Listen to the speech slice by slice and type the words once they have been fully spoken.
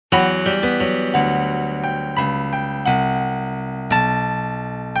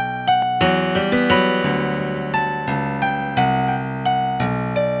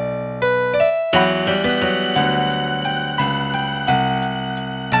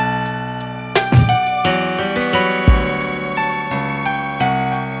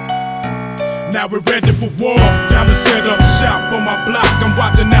we ready for war. Time to set up shop on my block. I'm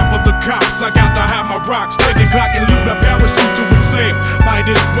watching out for the cops. I got to have my rock steady, clock and loot a parachute to excel. Might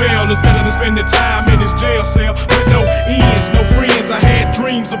as well, it's better than spending time in this jail cell with no ends, no friends. I had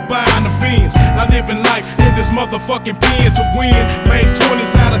dreams of buying a Benz. Now living life in this motherfucking pen to win. Made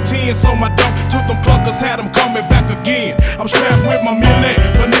 20s out of 10, so my dope took them cluckers, had them coming back again. I'm strapped with my millet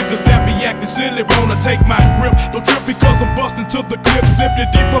for niggas that be acting silly, wanna take my grip. Don't trip because I'm busting to the clip. Simply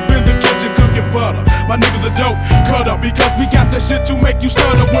deep up in the kitchen cooking butter. My niggas are dope cutter because we got that shit to make you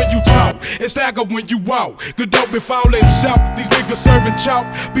stutter when you talk and stagger when you walk. Good dope be falling shout. These niggas serving chalk,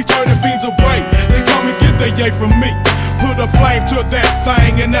 be turning fiends away. They come and get their yay from me. Put a flame to that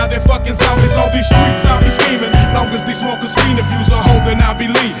thing, and now they're fucking zombies on these streets. I'll be scheming. Long as these smokers fiend, if you's a hoe, then I'll be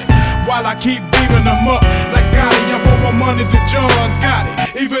leaving. While I keep beaming them up like Scotty, I want more money than John got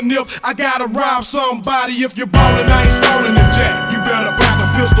it. Even if I gotta rob somebody, if you're ballin', I ain't stolen the jack. You better pack a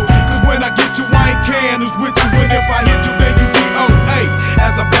pistol, cause when I get you, I ain't caring who's with you. And if I hit you, then you DOA.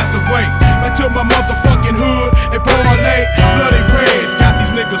 As I blast away back to my motherfucking hood and parlay, bloody red, got these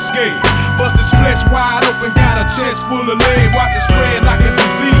niggas scared. Bust his flesh wide open, got a chest full of lead. Watch it spread like a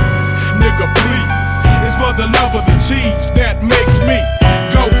disease. Nigga, please, it's for the love of the cheese that makes me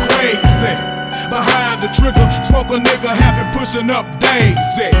go crazy. Behind the trigger, smoke a nigga, have him pushing up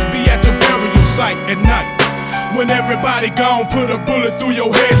daisies. Be at your burial site at night. When everybody gone, put a bullet through your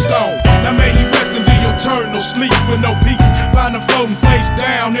headstone. Now may he rest in the eternal sleep with no peace. Find him floating face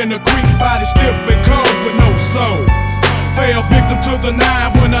down in the creek, body stiff and cold with no soul. Fell victim to the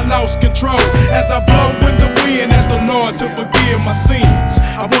nine when I lost control. As I blow in the wind, ask the Lord to forgive my sins.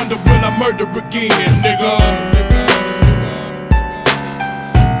 I wonder will I murder again, nigga?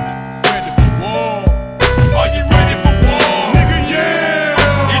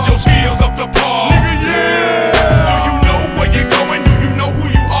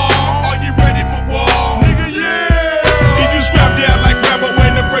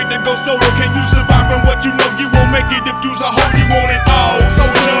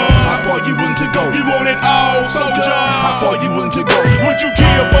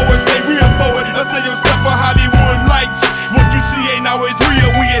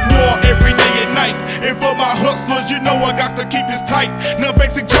 Now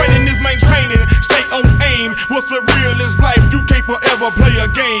basic training is maintaining, stay on aim. What's for real is life, you can't forever play a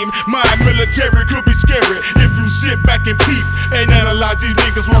game. My military could be scary if you sit back and peep and analyze these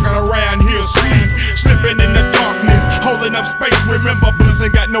niggas walking around here sleep. Slipping in the darkness, holding up space. Remember bullets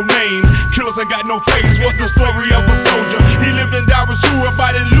ain't got no name, killers ain't got no face. What's the story of a soldier? He lived and died was true.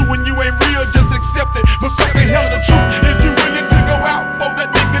 About it loot when you ain't real, just accept it. But something hell the truth. If you willing to go out for that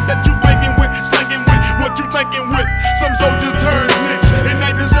nigga that you banging with, slanging with, what you thinking with? Some soldiers turn snitch and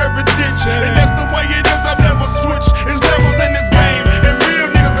they deserve a ditch, and that's the way it is. I've never switched. It's levels in this game, and real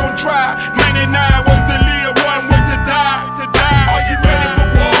niggas gon' try. 99 ways to live, one way to die. Are you ready for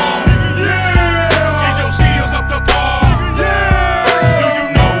war? Yeah. Is your skills up to par? Yeah. Do you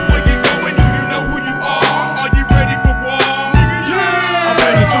know where you're going? Do you know who you are? Are you ready for war? Yeah. I'm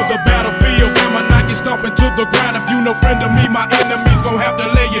ready to the battlefield, where my knife is stomping to the ground. If you no friend of me, my enemies gon' have to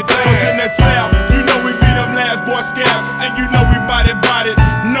lay you down. In that south, you know we beat them last boy scouts, and you know we body.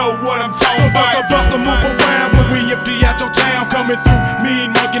 Know what I'm talking about. So bust to move around when we empty out your town. Coming through,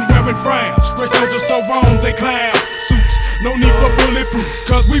 mean mugging, wearing frowns. Great soldiers so wrong, they clown suits. No need for bulletproofs,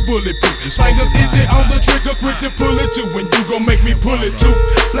 cause we bulletproof. Fingers itching on the trigger, quick to pull it too. And you gon' make me pull it too.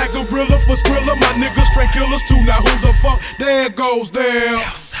 Black gorilla for Skrilla, my niggas straight killers too. Now who the fuck? There goes there.